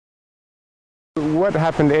What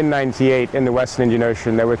happened in '98 in the Western Indian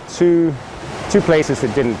Ocean, there were two places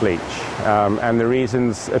that didn't bleach, and the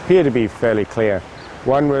reasons appear to be fairly clear.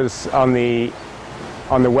 One was on the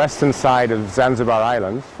western side of Zanzibar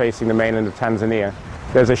Island, facing the mainland of Tanzania.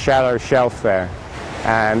 There's a shallow shelf there,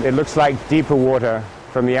 and it looks like deeper water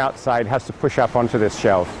from the outside has to push up onto this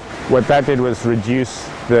shelf. What that did was reduce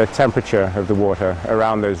the temperature of the water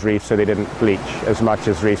around those reefs so they didn't bleach as much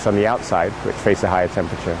as reefs on the outside, which face a higher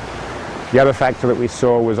temperature. The other factor that we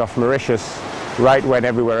saw was off Mauritius, right when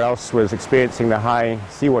everywhere else was experiencing the high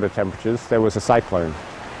seawater temperatures, there was a cyclone.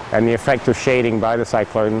 And the effect of shading by the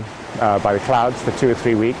cyclone, by the clouds for 2 or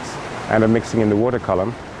 3 weeks, and of mixing in the water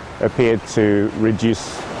column, appeared to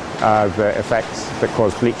reduce the effects that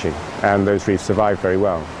caused bleaching, and those reefs survived very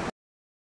well.